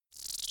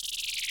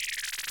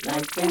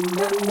Life in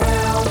the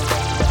now,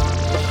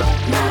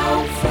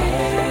 now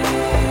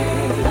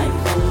phase.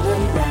 Life in the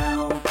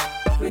now,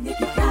 with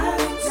Nikki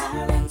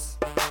Collins,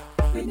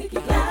 with Nikki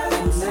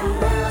Collins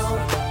now,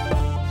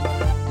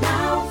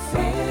 now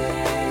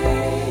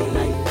phase.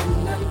 Life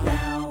in the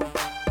now,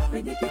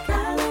 with Nikki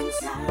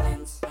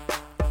Collins,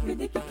 with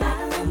Nikki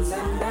Collins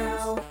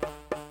now,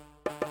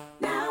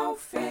 now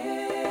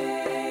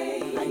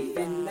phase. Life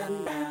in the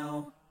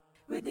now,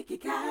 with Nikki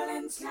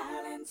Collins.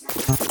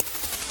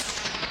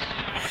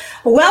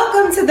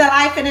 Welcome to the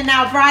Life in the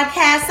Now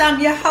broadcast. I'm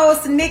your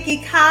host,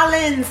 Nikki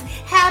Collins.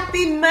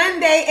 Happy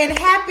Monday and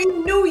Happy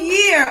New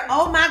Year.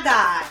 Oh my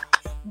God.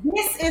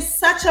 This is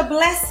such a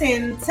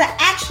blessing to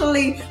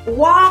actually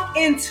walk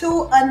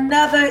into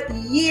another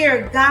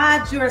year.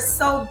 God, you're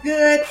so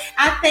good.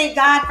 I thank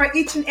God for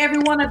each and every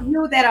one of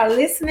you that are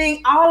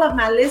listening, all of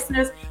my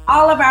listeners,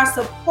 all of our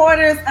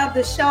supporters of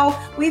the show.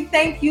 We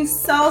thank you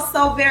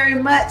so very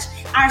much.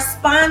 Our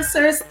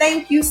sponsors,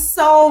 thank you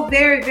so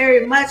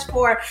very much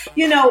for,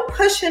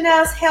 pushing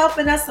us,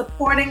 helping us,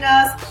 supporting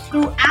us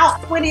throughout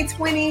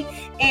 2020.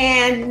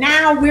 And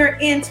now we're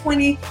in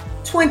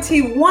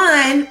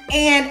 2021,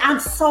 and I'm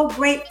so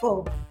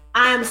grateful.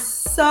 I'm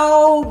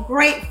so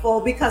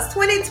grateful because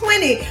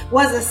 2020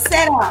 was a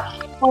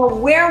setup for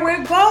where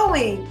we're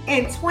going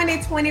in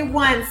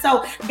 2021.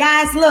 So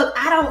guys, look,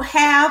 I don't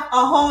have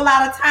a whole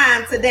lot of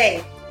time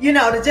today,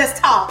 to just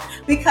talk,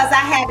 because I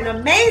have an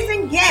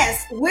amazing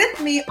guest with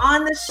me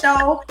on the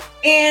show.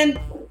 And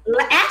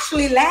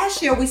actually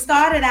last year we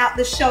started out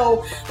the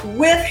show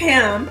with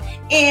him,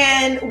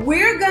 and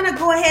we're gonna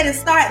go ahead and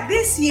start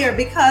this year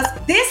because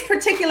this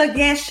particular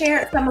guest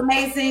shared some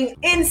amazing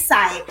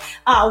insight,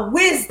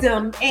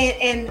 wisdom,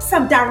 and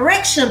some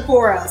direction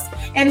for us.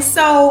 And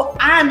so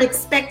I'm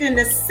expecting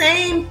the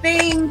same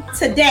thing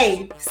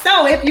today.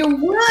 So if you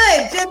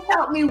would just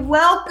help me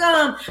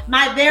welcome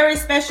my very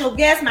special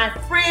guest, my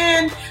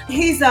friend.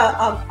 He's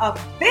a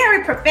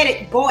very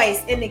prophetic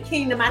voice in the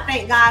kingdom. I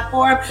thank God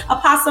for him.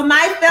 Apostle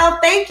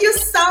Mayfeld, thank you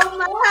so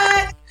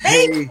much.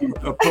 Hey,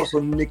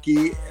 Apostle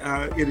Nikki,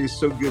 it is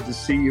so good to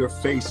see your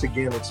face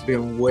again. It's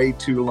been way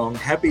too long.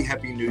 Happy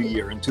New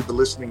Year. And to the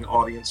listening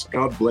audience,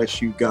 God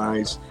bless you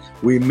guys.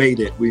 We made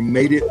it. We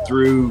made it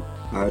through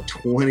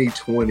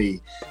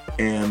 2020.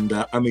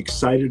 And I'm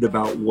excited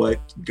about what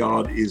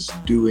God is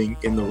doing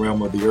in the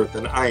realm of the earth.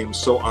 And I am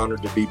so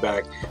honored to be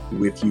back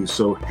with you.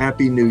 So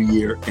Happy New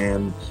Year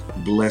and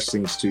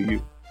blessings to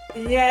you.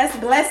 Yes,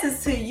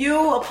 blessings to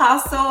you,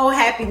 Apostle.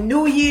 Happy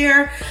New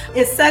Year.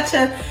 It's such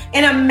an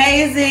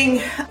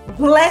amazing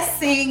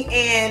blessing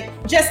and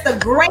just the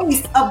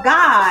grace of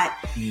God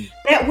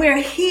that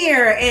we're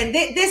here. And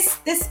this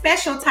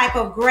special type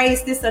of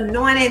grace, this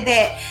anointing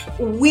that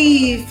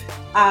we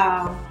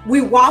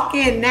walk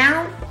in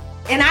now.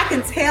 And I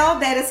can tell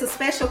that it's a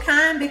special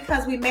kind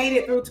because we made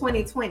it through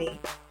 2020.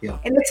 Yeah.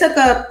 And it took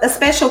a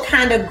special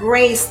kind of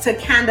grace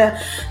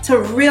to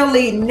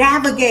really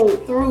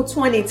navigate through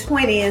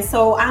 2020. And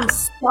so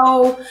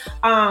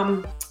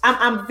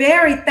I'm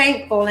very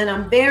thankful, and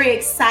I'm very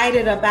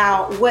excited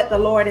about what the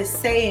Lord is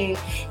saying.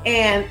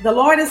 And the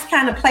Lord has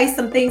kind of placed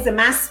some things in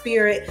my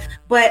spirit,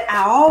 but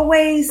I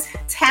always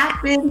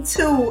tap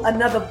into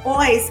another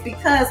voice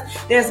because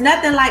there's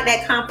nothing like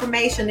that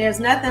confirmation. There's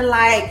nothing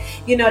like,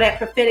 that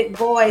prophetic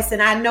voice.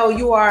 And I know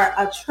you are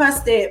a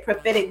trusted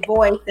prophetic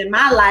voice in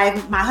my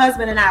life. My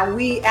husband and I,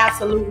 we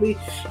absolutely,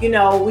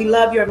 we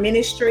love your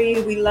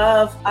ministry. We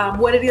love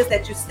what it is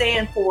that you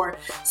stand for.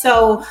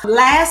 So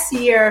last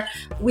year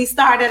we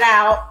started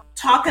out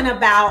talking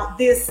about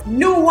this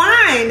new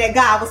wine that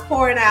God was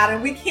pouring out,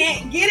 and we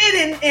can't get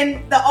it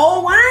in the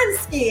old wine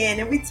skin.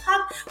 And we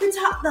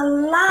talked a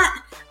lot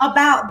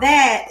about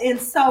that. And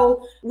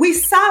so we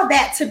saw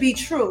that to be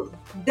true,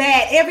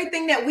 that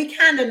everything that we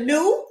kind of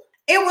knew,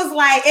 it was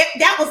like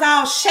that was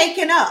all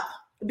shaken up,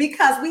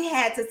 because we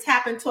had to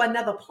tap into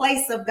another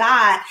place of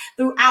God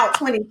throughout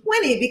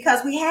 2020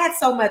 because we had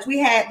so much. We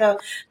had the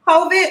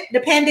COVID, the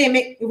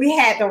pandemic, we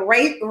had the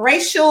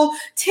racial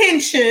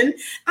tension.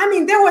 I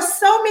mean, there were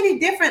so many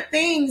different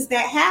things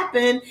that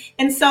happened.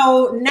 And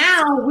so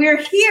now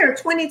we're here,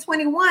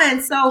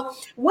 2021. So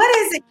what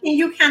is it, can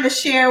you kind of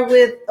share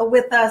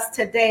with us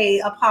today,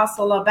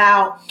 Apostle,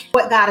 about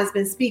what God has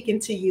been speaking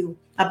to you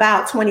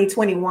about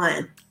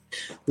 2021?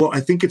 Well, I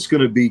think it's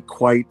going to be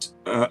quite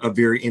a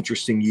very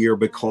interesting year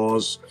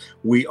because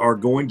we are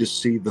going to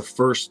see the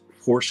first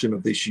portion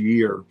of this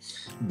year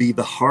be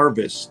the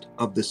harvest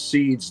of the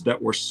seeds that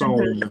were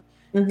sown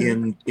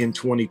in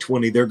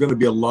 2020. There are going to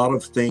be a lot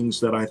of things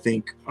that I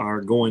think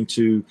are going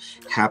to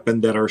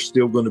happen that are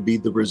still going to be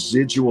the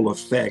residual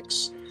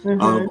effects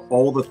of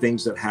all the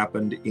things that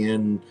happened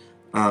in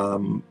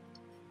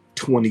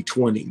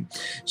 2020.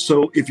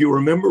 So if you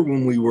remember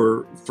when we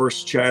were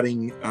first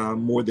chatting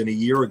more than a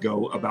year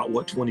ago about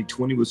what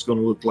 2020 was going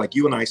to look like,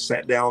 you and I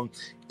sat down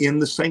in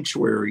the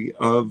sanctuary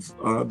of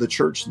the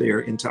church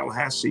there in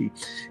Tallahassee,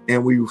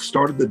 and we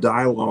started the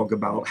dialogue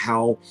about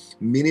how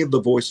many of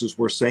the voices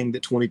were saying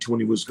that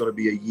 2020 was going to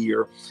be a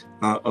year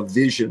of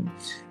vision.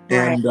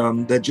 Right.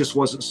 And that just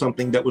wasn't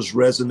something that was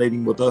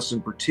resonating with us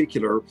in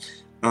particular,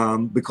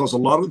 because a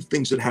lot of the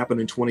things that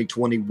happened in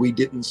 2020 we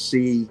didn't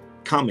see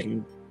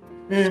coming.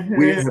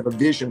 We didn't have a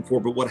vision for.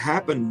 But what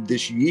happened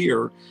this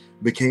year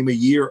became a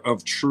year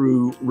of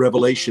true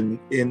revelation.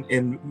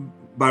 And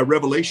by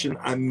revelation,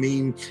 I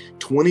mean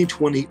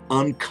 2020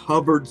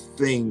 uncovered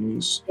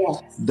things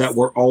that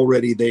were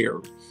already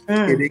there.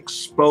 It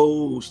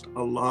exposed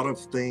a lot of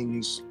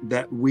things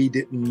that we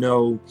didn't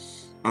know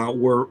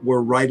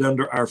were right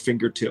under our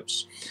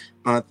fingertips.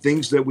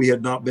 Things that we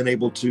had not been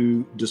able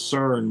to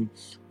discern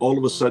all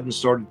of a sudden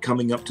started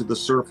coming up to the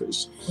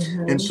surface.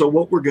 And so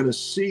what we're going to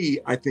see,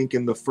 I think,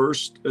 in the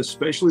first,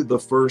 especially the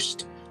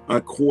first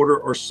quarter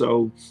or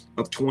so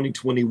of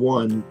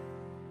 2021,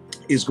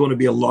 is going to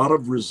be a lot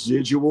of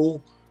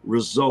residual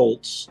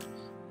results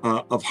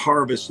of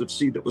harvest of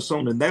seed that was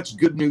sown. And that's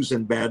good news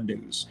and bad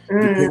news,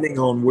 depending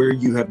on where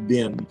you have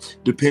been,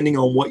 depending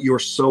on what your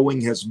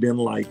sowing has been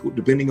like,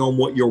 depending on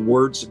what your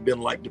words have been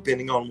like,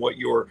 depending on what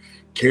your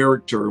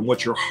character and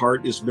what your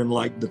heart has been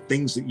like, the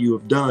things that you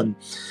have done.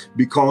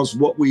 Because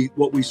what we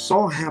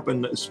saw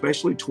happen,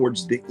 especially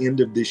towards the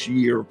end of this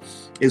year,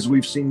 is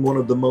we've seen one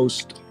of the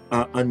most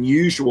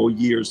unusual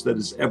years that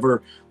has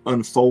ever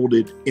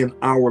unfolded in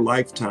our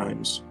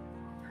lifetimes.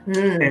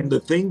 And the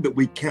thing that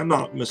we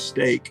cannot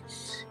mistake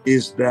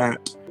is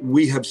that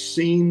we have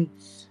seen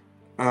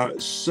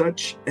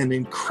such an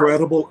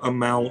incredible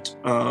amount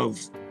of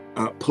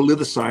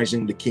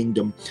politicizing the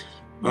kingdom,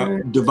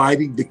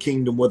 dividing the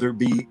kingdom, whether it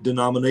be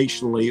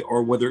denominationally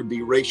or whether it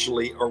be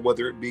racially or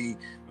whether it be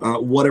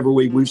whatever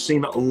way. We've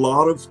seen a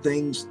lot of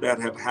things that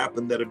have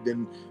happened that have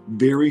been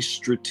very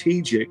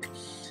strategic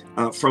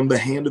from the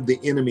hand of the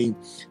enemy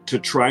to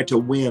try to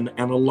win.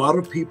 And a lot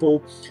of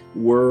people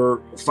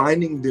were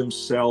finding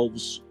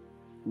themselves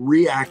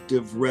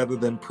reactive rather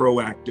than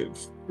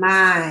proactive.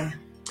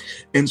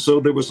 And so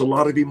there was a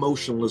lot of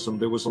emotionalism.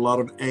 There was a lot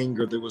of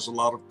anger. There was a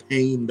lot of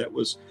pain that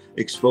was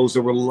exposed.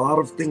 There were a lot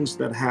of things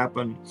that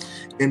happened.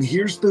 And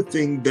here's the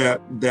thing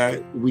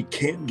that we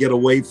can't get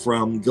away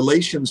from.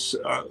 Galatians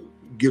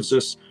gives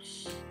us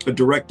a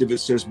directive. It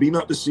says, be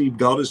not deceived,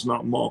 God is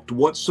not mocked,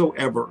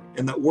 whatsoever.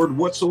 And that word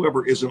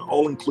whatsoever is an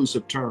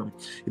all-inclusive term.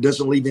 It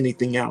doesn't leave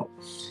anything out.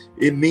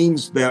 It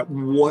means that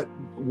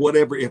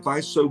whatever, if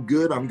I sow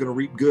good, I'm going to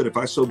reap good. If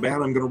I sow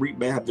bad, I'm going to reap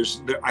bad.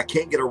 I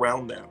can't get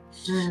around that.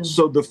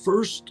 So the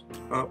first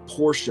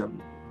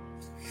portion,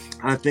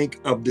 I think,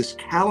 of this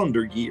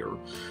calendar year,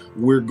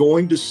 we're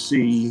going to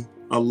see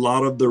a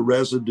lot of the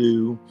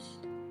residue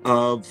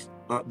of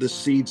the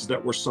seeds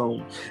that were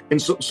sown.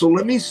 And so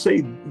let me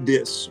say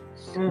this.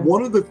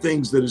 One of the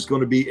things that is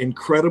going to be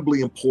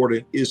incredibly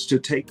important is to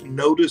take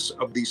notice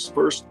of these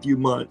first few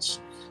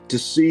months, to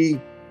see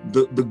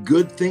the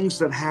good things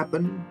that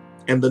happen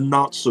and the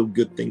not so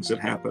good things that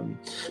happen,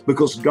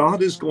 because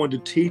God is going to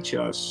teach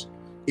us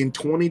in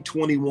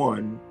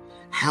 2021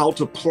 how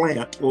to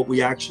plant what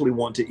we actually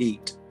want to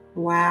eat.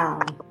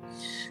 Wow.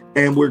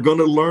 And we're going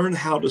to learn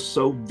how to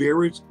sow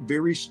very,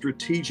 very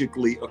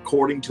strategically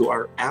according to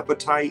our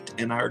appetite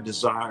and our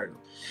desire.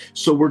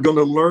 So we're going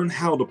to learn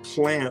how to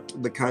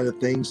plant the kind of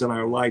things in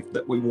our life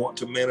that we want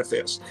to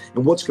manifest.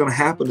 And what's going to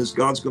happen is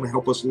God's going to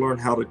help us learn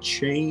how to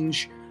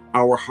change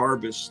our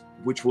harvest,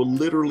 which will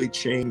literally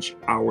change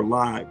our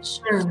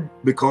lives.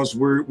 Because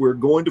we're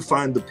going to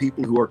find the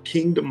people who are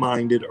kingdom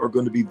minded are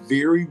going to be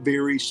very,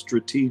 very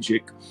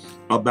strategic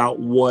about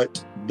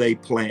what they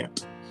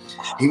plant.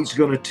 He's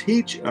going to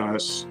teach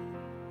us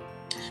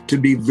to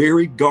be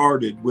very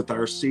guarded with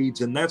our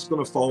seeds, and that's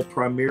going to fall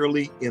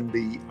primarily in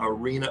the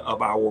arena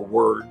of our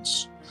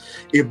words.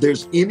 If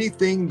there's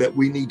anything that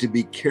we need to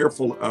be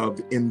careful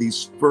of in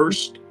these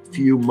first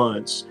few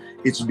months,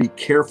 it's be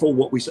careful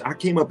what we say. I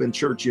came up in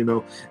church,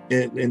 and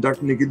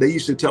Dr. Nikki, they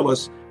used to tell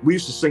us, we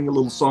used to sing a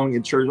little song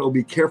in church,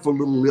 be careful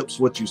little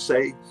lips what you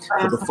say,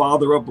 for the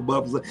Father up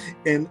above.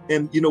 And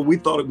we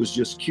thought it was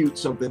just cute,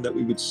 something that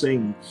we would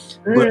sing.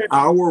 But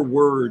our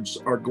words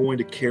are going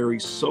to carry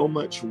so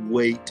much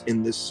weight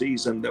in this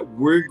season that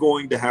we're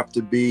going to have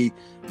to be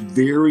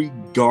very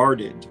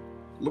guarded.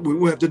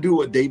 We have to do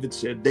what David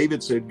said.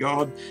 David said,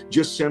 God,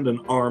 just send an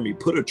army,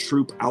 put a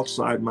troop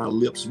outside my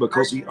lips,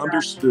 because he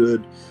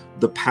understood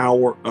the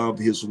power of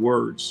his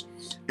words.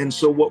 And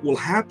so what will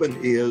happen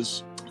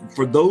is,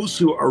 for those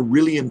who are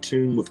really in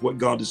tune with what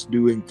God is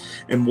doing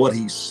and what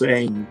he's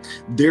saying,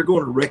 they're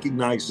going to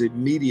recognize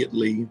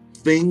immediately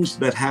things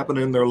that happen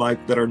in their life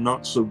that are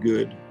not so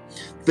good.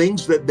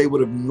 Things that they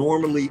would have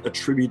normally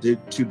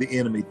attributed to the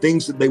enemy,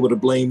 things that they would have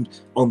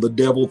blamed on the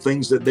devil,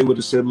 things that they would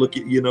have said, look,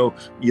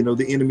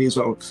 the enemy is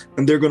all.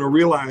 And they're going to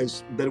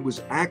realize that it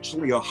was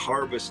actually a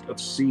harvest of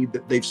seed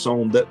that they've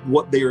sown, that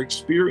what they're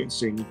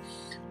experiencing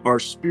are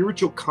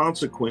spiritual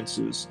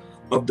consequences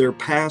of their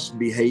past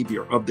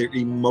behavior, of their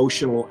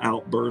emotional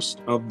outburst,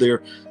 of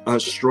their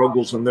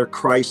struggles and their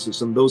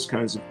crisis and those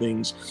kinds of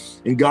things.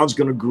 And God's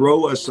going to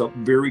grow us up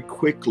very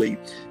quickly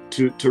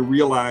to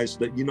realize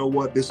that,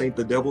 this ain't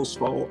the devil's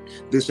fault.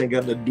 This ain't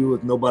got to do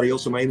with nobody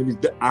else or my enemies.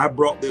 I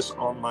brought this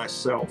on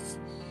myself.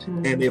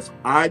 And if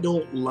I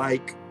don't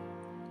like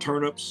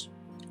turnips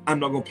I'm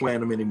not going to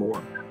plant them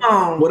anymore.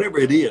 Oh, Whatever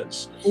it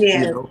is,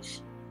 yeah. you know,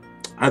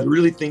 I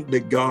really think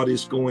that God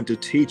is going to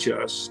teach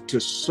us to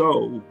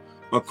sow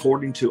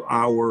according to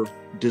our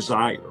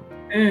desire,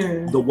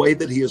 the way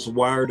that he has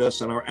wired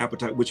us and our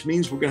appetite, which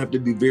means we're going to have to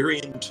be very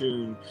in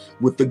tune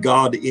with the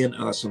God in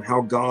us and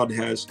how God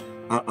has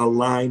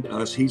aligned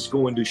us. He's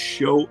going to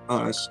show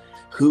us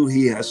who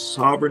he has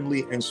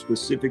sovereignly and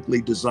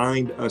specifically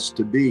designed us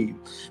to be,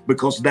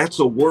 because that's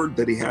a word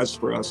that he has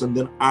for us. And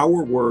then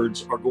our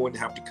words are going to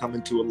have to come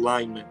into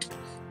alignment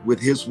with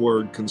his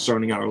word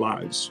concerning our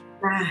lives.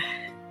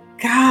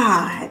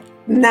 God,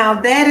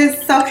 now that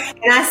is so,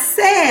 and I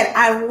said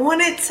I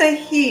wanted to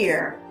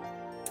hear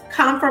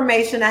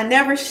confirmation. I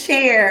never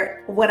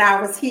shared what I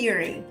was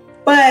hearing,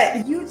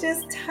 but you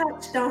just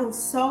touched on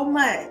so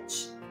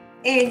much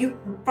and you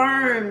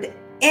confirmed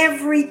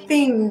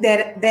everything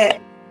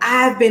that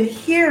I've been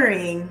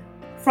hearing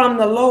from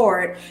the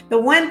Lord. The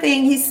one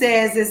thing he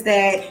says is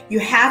that you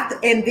have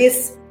to, in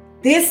this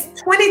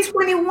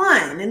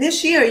 2021, in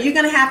this year, you're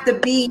going to have to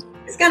be,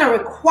 it's going to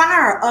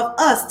require of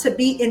us to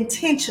be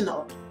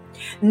intentional.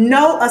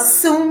 No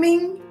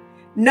assuming,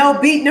 no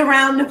beating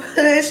around the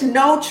bush,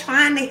 no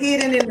trying to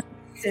hit and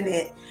invest in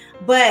it.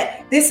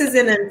 But this is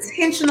an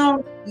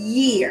intentional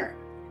year.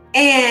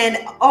 And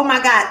oh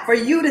my God, for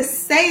you to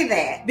say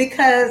that,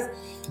 because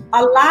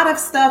a lot of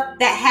stuff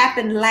that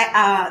happened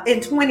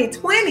in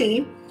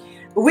 2020,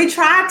 we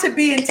tried to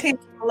be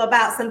intentional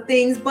about some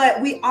things,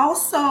 but we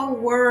also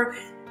were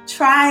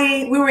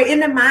we were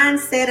in the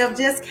mindset of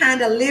just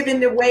kind of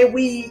living the way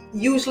we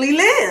usually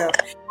live.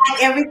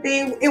 Like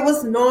everything, it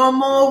was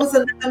normal, it was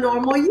another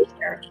normal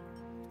year.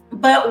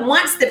 But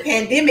once the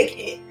pandemic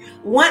hit,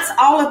 once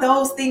all of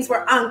those things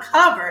were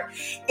uncovered,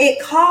 it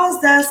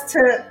caused us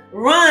to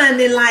run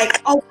and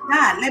like, oh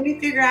God, let me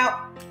figure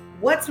out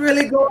what's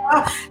really going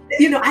on.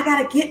 You know, I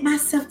got to get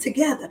myself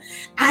together.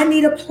 I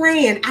need a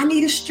plan. I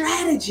need a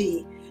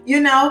strategy, you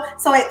know?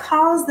 So it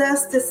caused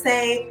us to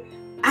say,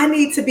 I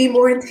need to be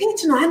more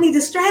intentional. I need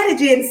a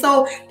strategy. And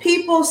so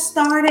people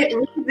started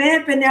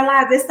revamping their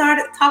lives. They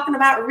started talking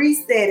about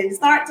resetting,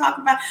 started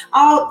talking about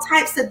all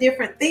types of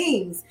different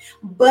things.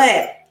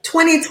 But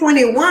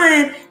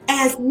 2021,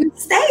 as you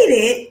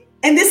stated,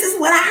 and this is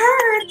what I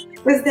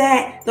heard, was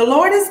that the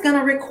Lord is going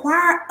to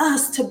require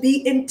us to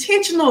be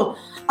intentional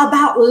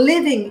about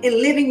living and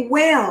living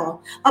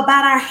well,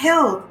 about our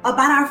health,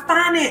 about our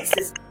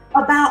finances,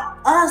 about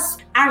us,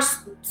 our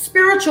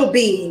spiritual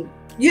being.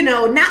 You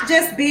know, not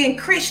just being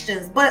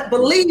Christians, but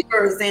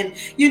believers and,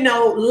 you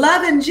know,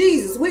 loving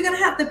Jesus. We're going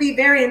to have to be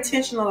very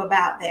intentional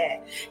about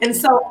that. And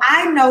so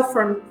I know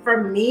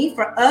for me,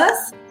 for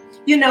us,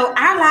 you know,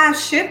 our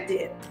lives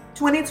shifted.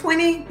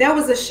 2020, there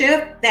was a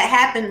shift that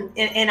happened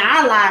in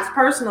our lives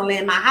personally,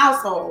 in my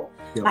household,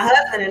 Yep. My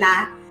husband and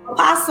I.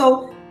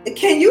 Apostle,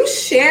 can you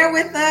share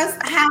with us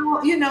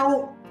how, you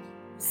know,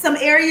 some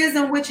areas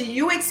in which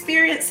you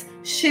experienced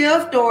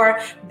shift or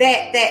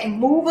that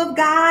move of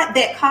God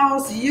that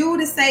caused you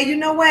to say, you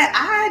know what,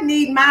 I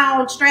need my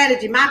own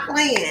strategy, my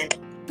plan.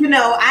 You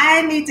know,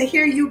 I need to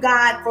hear you,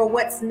 God, for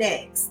what's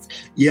next.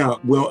 Yeah,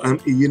 well,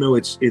 you know,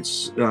 it's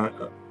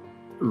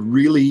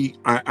really,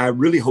 I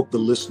really hope the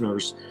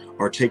listeners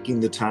are taking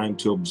the time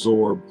to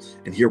absorb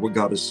and hear what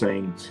God is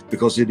saying,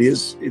 because it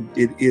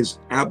is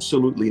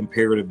absolutely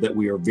imperative that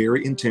we are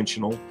very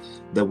intentional,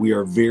 that we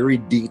are very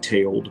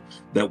detailed,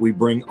 that we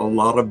bring a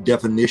lot of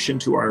definition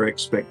to our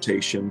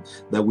expectation,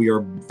 that we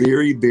are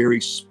very, very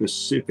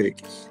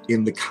specific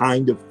in the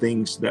kind of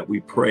things that we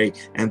pray,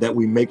 and that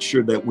we make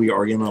sure that we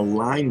are in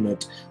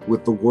alignment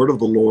with the word of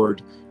the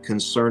Lord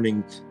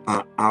concerning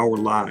our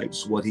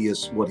lives, what he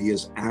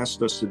has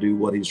asked us to do,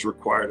 what he's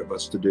required of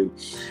us to do.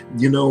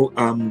 You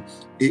know,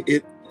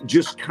 it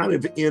just kind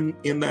of in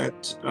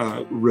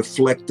that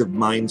reflective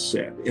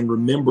mindset and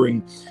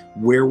remembering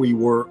where we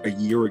were a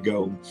year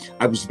ago.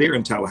 I was there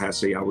in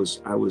Tallahassee. I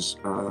was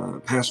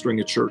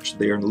pastoring a church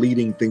there and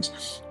leading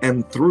things.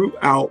 And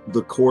throughout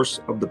the course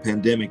of the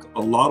pandemic,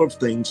 a lot of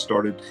things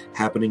started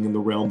happening in the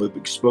realm of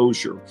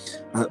exposure.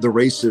 The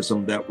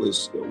racism that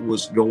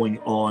was going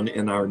on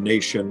in our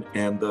nation,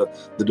 and the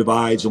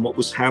divides, and what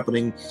was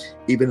happening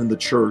even in the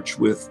church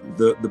with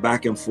the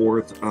back and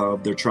forth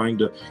of they're trying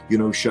to, you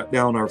know, shut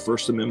down our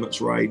First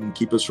Amendment's right and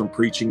keep us from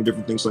preaching and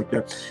different things like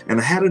that. And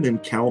I had an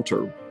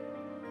encounter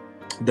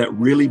that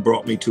really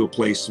brought me to a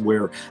place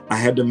where I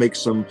had to make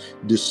some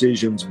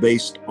decisions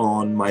based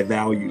on my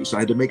values. I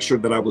had to make sure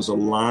that I was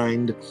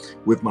aligned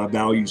with my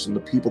values, and the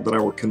people that I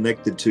were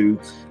connected to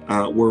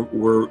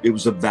it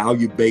was a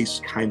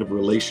value-based kind of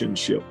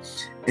relationship.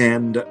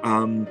 And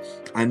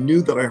I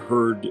knew that I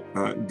heard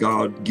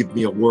God give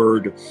me a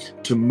word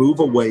to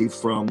move away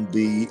from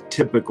the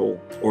typical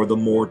or the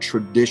more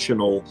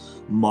traditional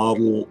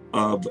model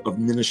of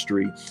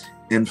ministry.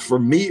 And for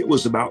me, it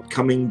was about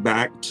coming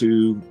back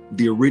to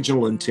the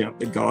original intent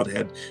that God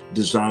had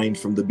designed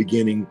from the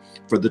beginning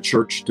for the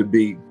church to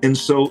be. And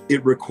so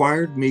it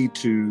required me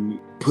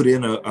to put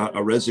in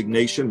a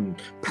resignation,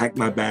 pack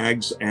my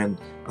bags, and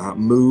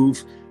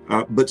move.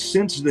 But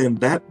since then,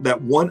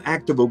 that one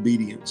act of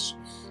obedience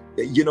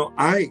You know,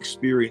 I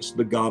experienced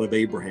the God of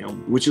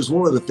Abraham, which is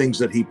one of the things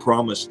that he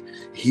promised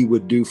he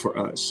would do for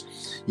us.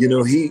 You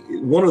know,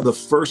 one of the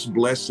first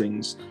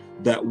blessings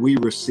that we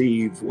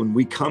receive when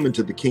we come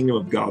into the kingdom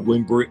of God,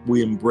 when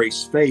we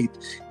embrace faith,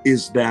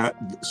 is that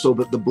so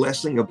that the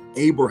blessing of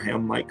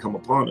Abraham might come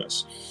upon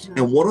us.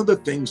 And one of the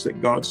things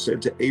that God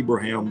said to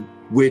Abraham,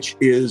 which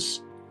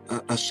is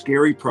a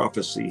scary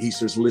prophecy, he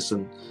says,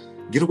 listen,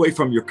 get away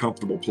from your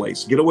comfortable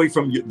place. Get away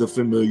from the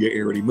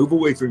familiarity. Move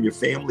away from your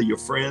family, your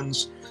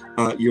friends,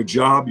 your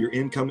job, your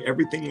income,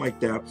 everything like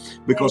that.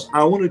 Because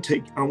I want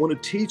to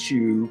teach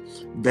you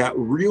that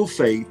real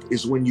faith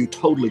is when you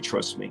totally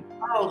trust me.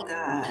 Oh,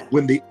 God.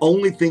 When the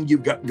only thing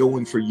you've got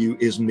going for you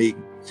is me.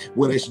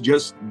 When it's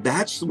just,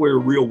 that's where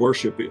real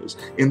worship is.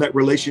 In that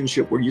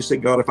relationship where you say,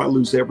 God, if I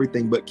lose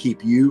everything but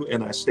keep you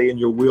and I stay in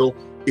your will,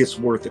 it's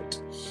worth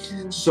it.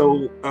 Mm-hmm.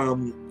 So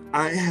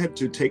I had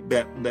to take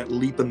that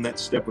leap and that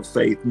step of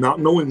faith, not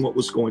knowing what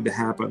was going to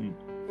happen.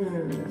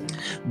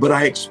 Mm-hmm. But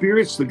I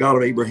experienced the God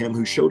of Abraham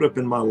who showed up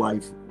in my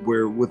life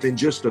where within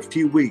just a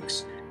few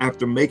weeks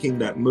after making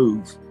that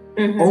move,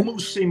 mm-hmm.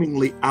 almost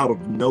seemingly out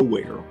of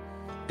nowhere,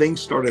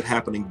 things started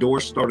happening,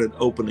 doors started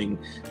opening.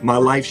 My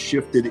life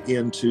shifted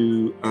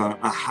into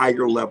a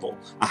higher level,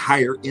 a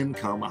higher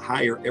income, a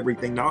higher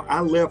everything. Now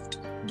I left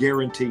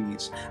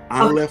guarantees.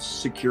 I left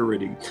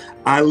security.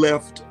 I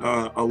left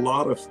a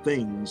lot of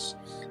things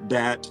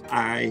that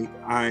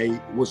I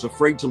was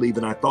afraid to leave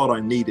and I thought I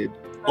needed,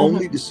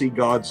 only to see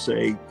God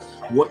say,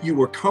 what you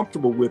were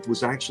comfortable with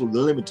was actually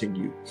limiting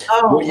you.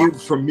 What you were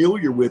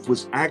familiar with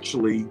was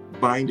actually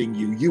binding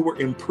you. You were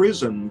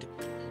imprisoned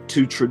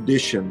to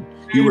tradition.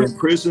 You were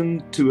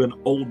imprisoned to an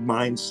old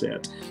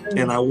mindset.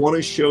 And I want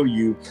to show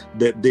you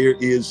that there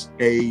is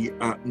a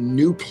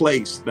new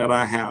place that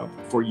I have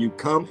for you.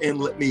 Come and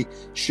let me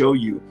show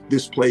you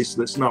this place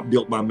that's not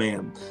built by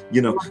man.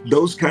 You know,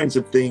 those kinds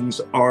of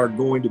things are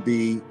going to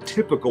be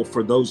typical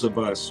for those of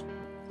us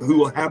who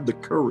will have the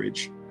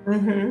courage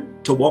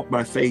to walk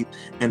by faith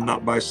and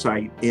not by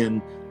sight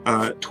in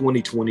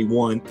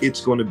 2021.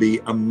 It's going to be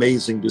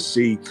amazing to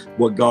see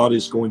what God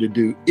is going to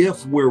do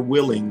if we're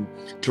willing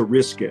to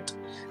risk it.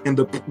 And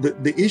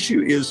the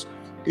issue is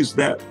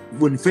that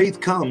when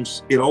faith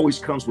comes, it always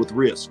comes with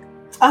risk.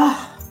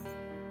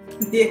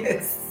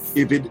 Yes.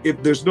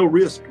 If there's no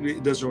risk,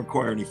 it doesn't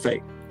require any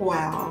faith.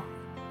 Wow.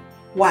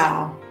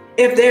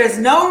 If there's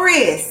no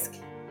risk,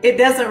 it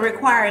doesn't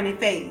require any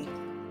faith.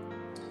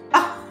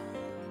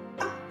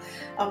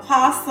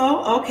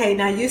 Apostle, okay,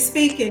 now you're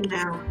speaking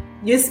now.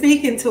 You're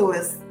speaking to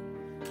us.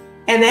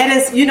 And that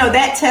is,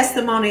 that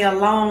testimony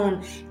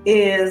alone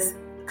is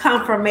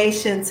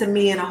confirmation to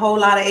me in a whole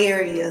lot of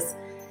areas,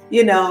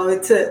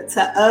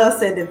 to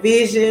us and the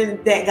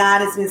vision that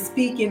God has been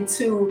speaking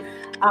to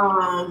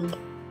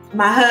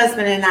my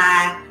husband and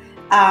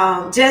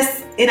I,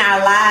 just in our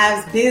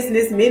lives,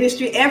 business,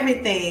 ministry,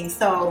 everything.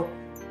 So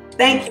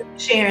thank you for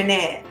sharing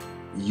that.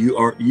 You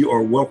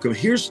are welcome.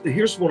 Here's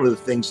one of the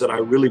things that I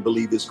really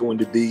believe is going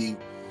to be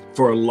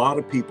for a lot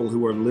of people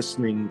who are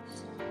listening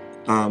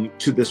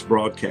to this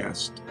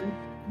broadcast.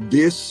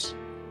 This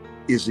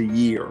is a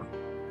year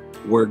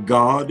where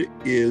God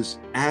is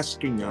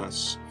asking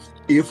us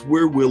if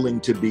we're willing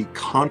to be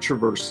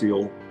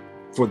controversial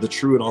for the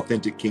true and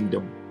authentic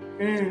kingdom.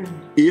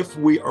 If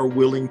we are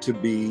willing to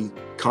be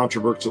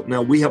controversial.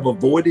 Now, we have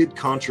avoided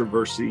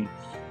controversy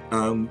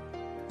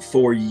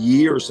for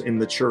years in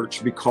the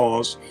church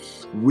because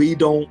we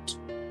don't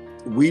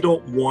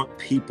want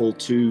people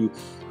to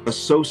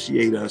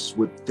associate us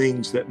with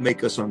things that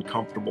make us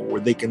uncomfortable, or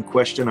they can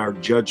question our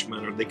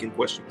judgment, or they can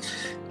question.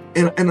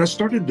 And I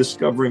started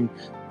discovering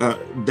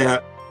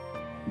that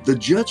the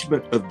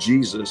judgment of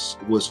Jesus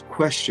was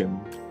questioned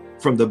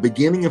from the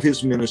beginning of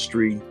his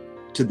ministry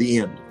to the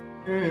end.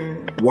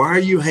 Why are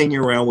you hanging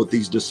around with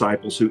these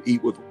disciples who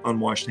eat with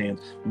unwashed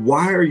hands?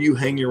 Why are you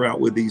hanging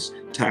around with these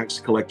tax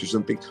collectors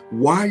and things?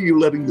 Why are you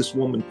letting this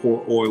woman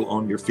pour oil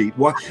on your feet?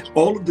 Why?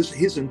 All of this,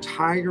 his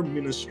entire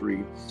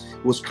ministry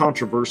was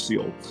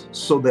controversial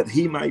so that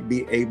he might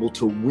be able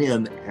to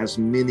win as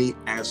many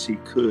as he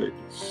could.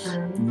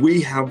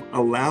 We have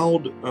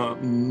allowed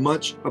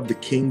much of the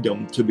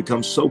kingdom to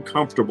become so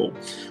comfortable,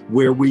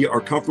 where we are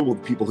comfortable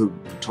with people who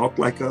talk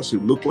like us, who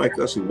look like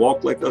us, who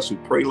walk like us, who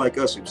pray like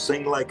us, who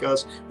sing like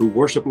us, who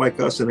worship like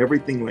us, and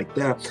everything like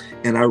that.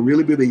 And I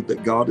really believe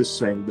that God is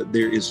saying that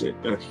there is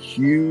a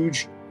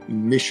huge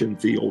mission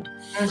field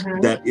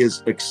that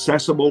is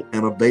accessible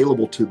and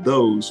available to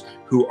those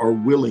who are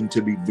willing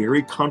to be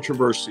very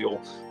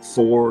controversial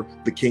for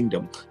the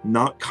kingdom.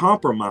 Not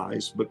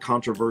compromise, but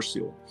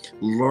controversial.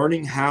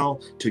 Learning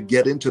how to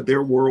get into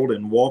their world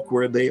and walk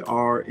where they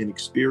are and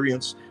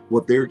experience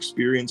what they're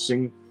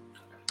experiencing.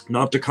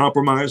 Not to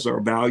compromise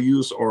our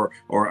values or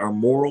our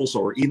morals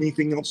or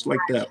anything else like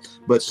that,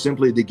 but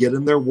simply to get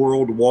in their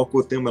world, walk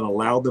with them, and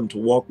allow them to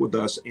walk with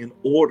us in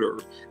order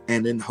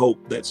and in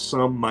hope that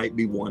some might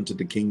be won to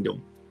the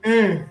kingdom.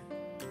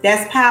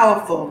 That's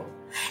powerful.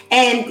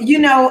 And,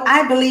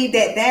 I believe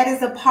that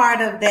is a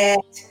part of that,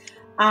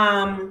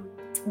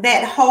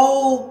 that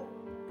whole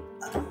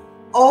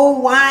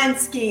old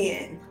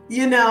wineskin,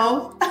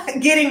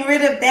 getting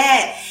rid of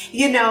that,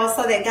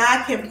 so that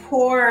God can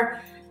pour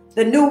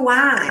the new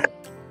wine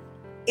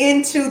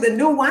into the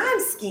new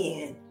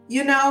wineskin,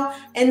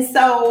 And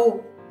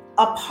so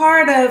a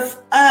part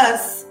of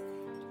us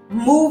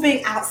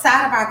moving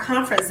outside of our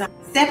comfort zone,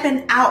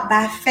 stepping out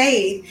by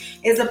faith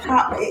is a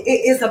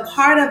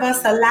part of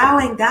us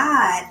allowing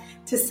God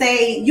to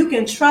say, you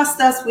can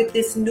trust us with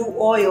this new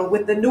oil,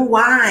 with the new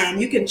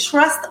wine. You can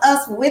trust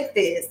us with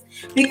this,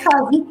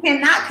 because you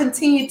cannot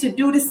continue to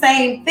do the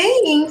same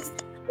things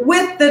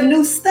with the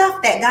new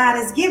stuff that God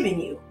has given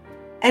you.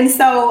 And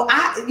so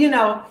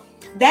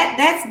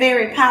that's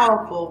very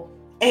powerful.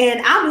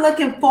 And I'm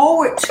looking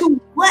forward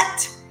to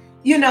what,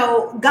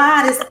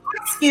 God is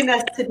asking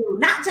us to do,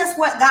 not just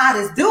what God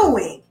is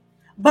doing,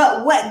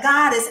 but what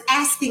God is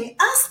asking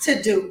us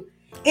to do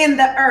in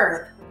the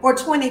earth for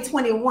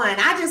 2021.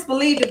 I just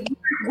believe if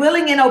we're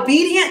willing and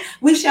obedient,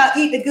 we shall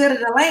eat the good of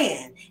the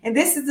land. And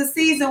this is the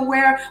season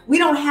where we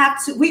don't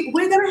have to, we're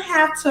going to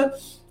have to,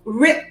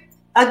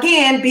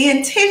 be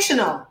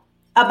intentional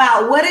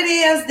about what it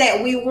is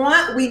that we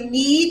want, we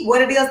need,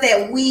 what it is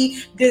that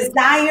we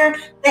desire,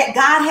 that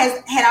God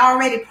had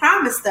already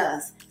promised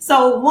us.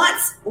 So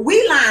once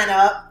we line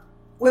up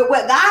with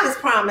what God has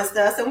promised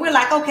us, and we're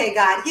like, okay,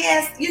 God,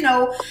 yes,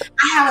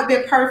 I haven't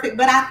been perfect,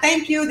 but I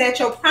thank you that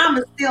your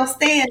promise still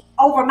stands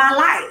over my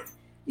life.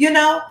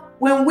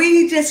 When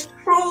we just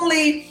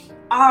truly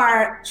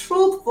are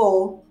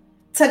truthful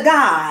to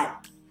God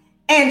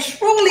and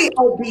truly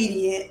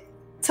obedient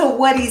to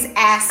what he's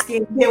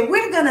asking, then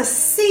we're going to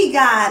see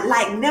God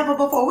like never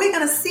before. We're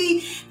going to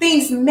see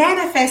things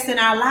manifest in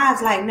our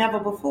lives like never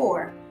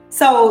before.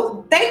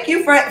 So thank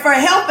you for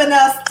helping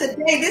us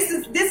today.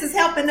 This is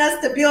helping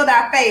us to build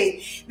our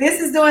faith. This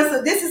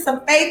is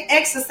some faith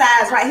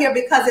exercise right here,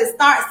 because it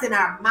starts in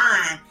our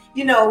mind.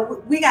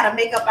 We got to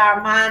make up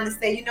our mind and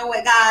say, you know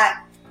what, God,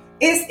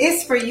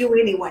 it's for you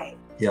anyway.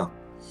 Yeah.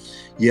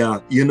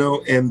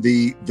 And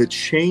the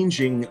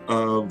changing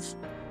of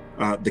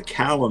the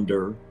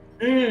calendar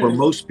for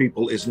most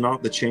people is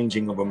not the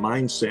changing of a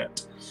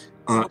mindset.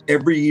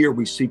 Every year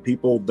we see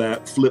people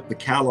that flip the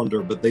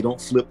calendar, but they don't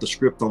flip the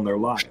script on their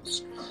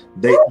lives.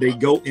 They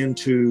go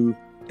into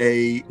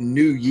a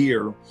new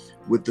year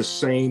with the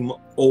same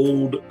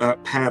old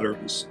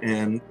patterns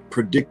and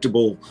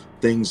predictable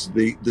things,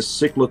 the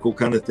cyclical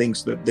kind of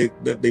things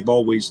that they've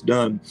always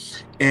done.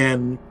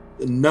 And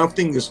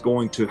nothing is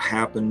going to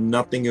happen.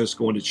 Nothing is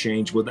going to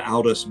change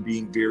without us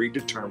being very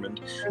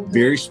determined,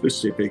 very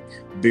specific,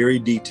 very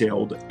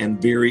detailed,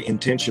 and very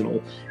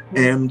intentional.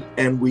 And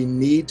we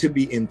need to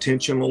be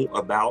intentional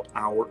about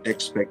our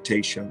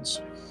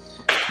expectations.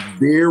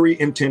 Very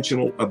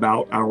intentional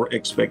about our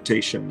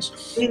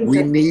expectations.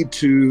 We need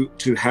to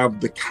have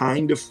the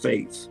kind of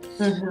faith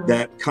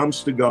that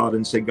comes to God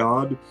and say,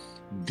 God,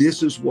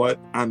 this is what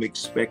I'm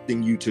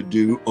expecting you to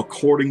do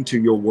according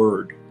to your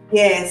word.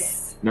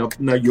 Yes.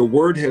 Now your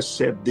word has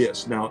said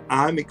this. Now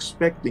I'm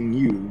expecting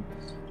you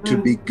to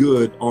be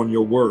good on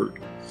your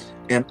word.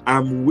 And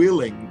I'm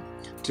willing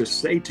to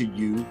say to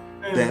you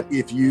that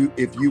if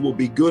you will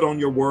be good on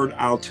your word,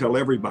 I'll tell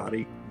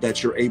everybody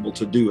that you're able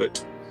to do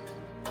it.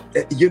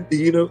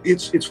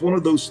 It's one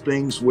of those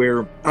things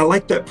where I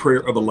like that prayer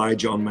of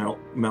Elijah on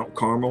Mount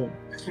Carmel,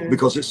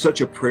 because it's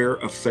such a prayer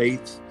of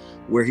faith,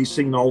 where he's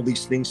seen all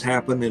these things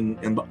happen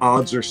and the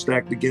odds are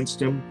stacked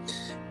against him.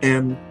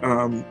 And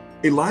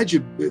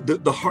Elijah,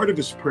 the heart of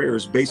his prayer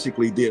is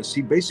basically this.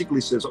 He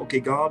basically says, okay,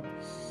 God,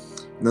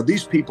 now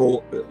these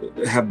people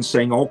have been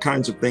saying all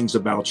kinds of things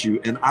about you,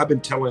 and I've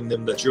been telling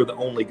them that you're the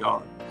only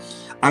God.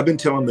 I've been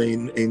telling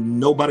them ain't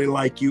nobody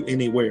like you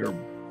anywhere.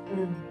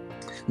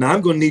 Now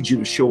I'm going to need you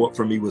to show up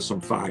for me with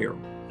some fire.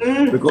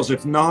 Because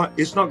if not,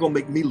 it's not going to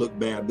make me look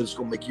bad, but it's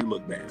going to make you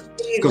look bad.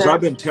 Because I've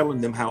been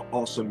telling them how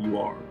awesome you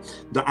are.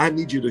 That I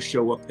need you to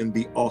show up and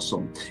be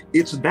awesome.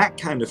 It's that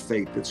kind of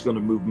faith that's going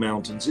to move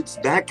mountains. It's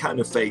that kind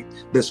of faith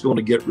that's going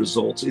to get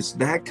results. It's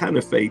that kind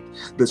of faith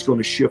that's going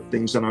to shift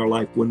things in our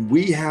life. When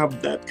we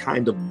have that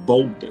kind of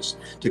boldness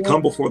to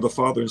come before the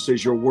Father and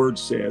says, your word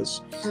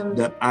says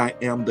that I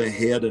am the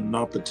head and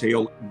not the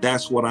tail.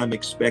 That's what I'm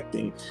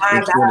expecting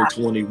in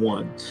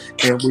 2021.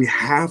 And we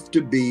have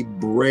to be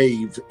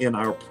brave in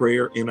our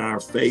prayer, in our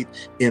faith,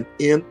 and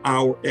in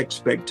our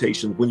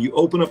expectations. When you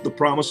open up the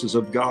promises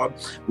of God,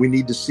 we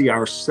need to see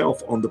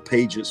ourselves on the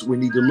pages. We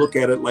need to look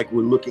at it like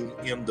we're looking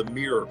in the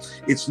mirror.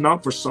 It's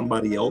not for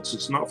somebody else.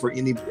 It's not for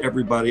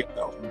everybody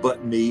else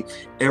but me.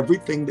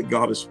 Everything that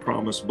God has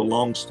promised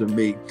belongs to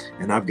me.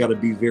 And I've got to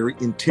be very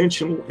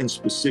intentional and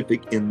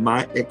specific in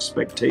my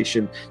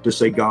expectation to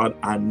say, God,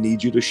 I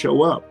need you to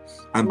show up.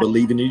 I'm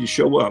believing you to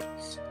show up,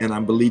 and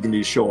I'm believing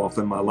you to show off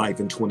in my life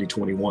in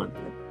 2021.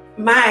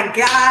 My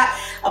God,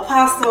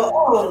 Apostle,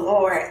 oh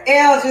Lord,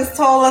 Elle just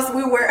told us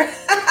we were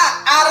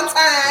out of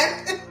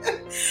time.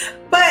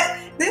 But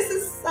this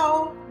is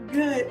so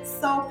good,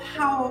 so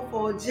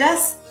powerful.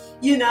 Just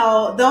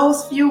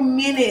those few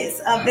minutes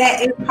of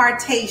that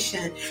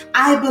impartation,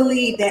 I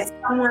believe that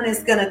someone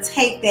is going to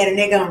take that and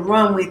they're going to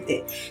run with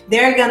it.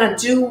 They're going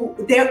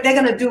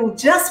to do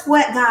just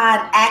what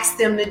God asked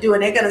them to do,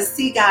 and they're going to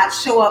see God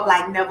show up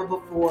like never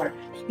before.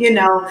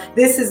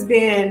 This has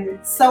been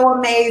so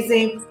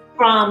amazing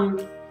from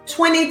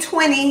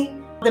 2020,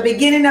 the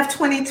beginning of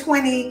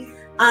 2020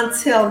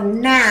 until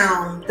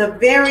now. The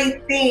very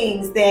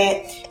things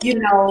that,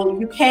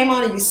 you came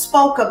on and you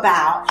spoke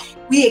about,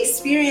 we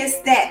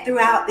experienced that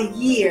throughout the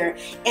year.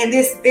 And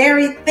this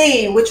very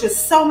thing, which was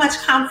so much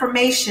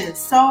confirmation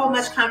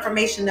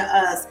to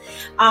us,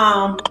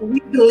 we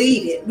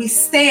believe it. We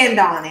stand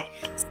on it.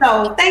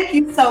 So thank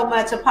you so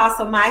much,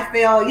 Apostle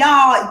Mayfield.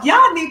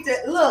 Y'all need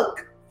to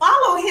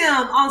follow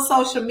him on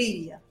social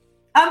media.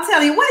 I'm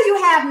telling you, what do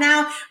you have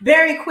now?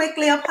 Very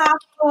quickly,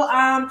 Apostle,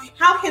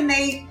 how can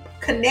they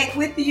connect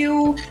with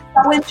you,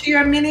 go into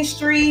your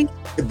ministry?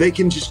 They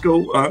can just go,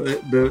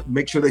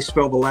 make sure they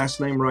spell the last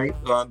name right.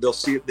 They'll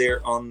see it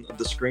there on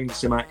the screen.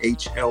 It's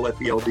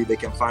MIHLFELD. They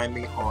can find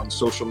me on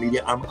social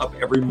media. I'm up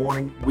every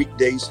morning,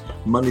 weekdays,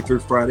 Monday through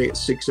Friday at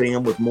 6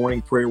 a.m. with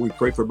morning prayer. We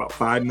pray for about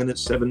 5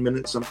 minutes, 7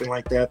 minutes, something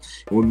like that.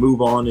 And we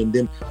move on, and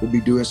then we'll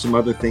be doing some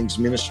other things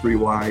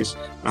ministry-wise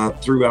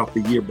throughout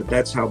the year. But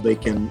that's how they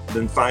can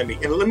then find me.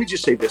 And let me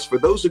just say this. For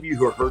those of you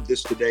who heard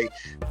this today,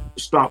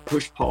 stop,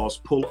 push, pause,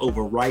 pull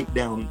over, write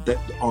down that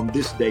on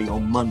this day,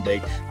 on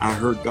Monday, I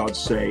heard God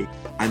say,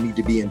 I need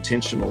to be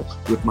intentional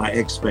with my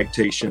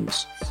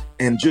expectations.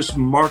 And just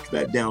mark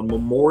that down,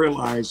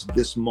 memorialize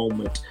this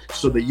moment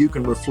so that you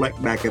can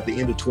reflect back at the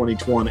end of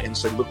 2020 and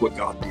say, look what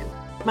God did.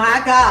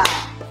 My God,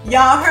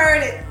 y'all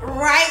heard it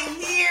right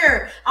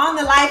here on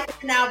the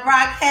Life Now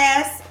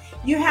broadcast.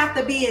 You have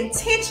to be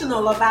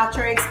intentional about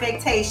your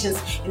expectations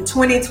in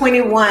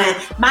 2021.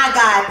 My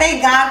God,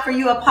 thank God for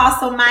you,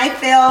 Apostle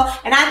Mayfield.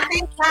 And I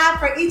thank God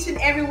for each and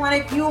every one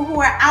of you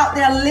who are out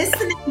there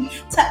listening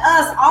to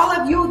us. All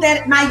of you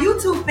my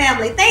YouTube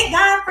family, thank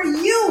God for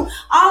you.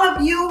 All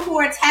of you who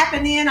are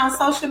tapping in on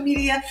social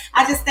media,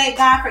 I just thank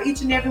God for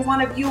each and every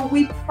one of you.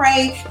 We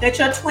pray that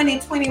your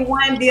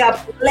 2021 be a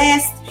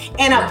blessed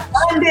and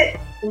abundant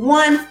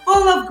one,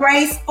 full of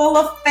grace, full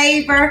of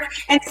favor.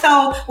 And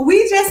so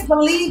we just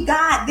believe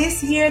God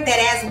this year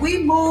that as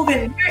we move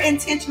and we're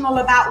intentional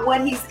about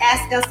what he's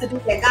asked us to do,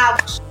 that God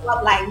will show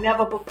up like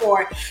never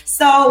before.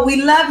 So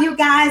we love you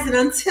guys. And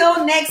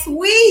until next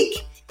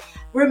week,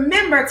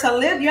 remember to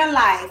live your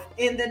life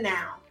in the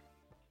now.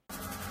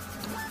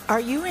 Are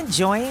you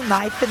enjoying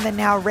Life in the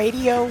Now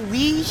Radio?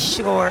 We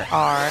sure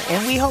are.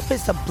 And we hope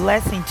it's a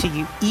blessing to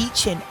you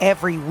each and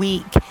every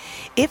week.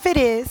 If it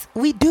is,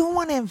 we do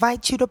want to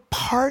invite you to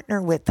partner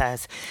with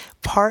us.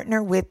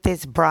 Partner with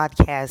this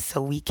broadcast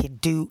so we can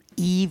do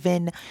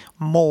even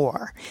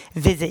more.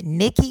 Visit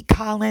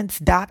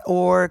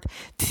NikkiCollins.org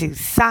to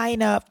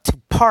sign up to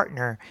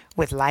partner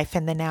with Life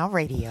in the Now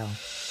Radio.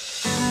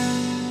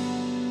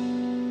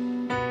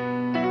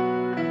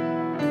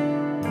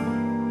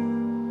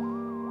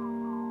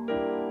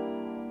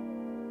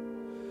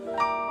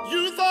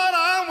 You thought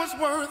I was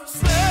worth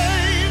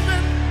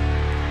saving,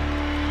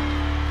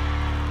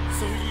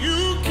 so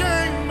you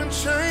came and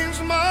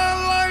changed my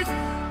life.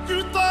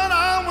 You thought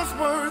I was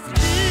worth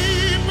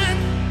keeping,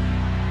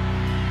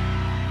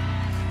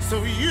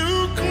 so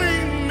you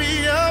cleaned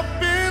me up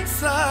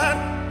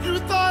inside.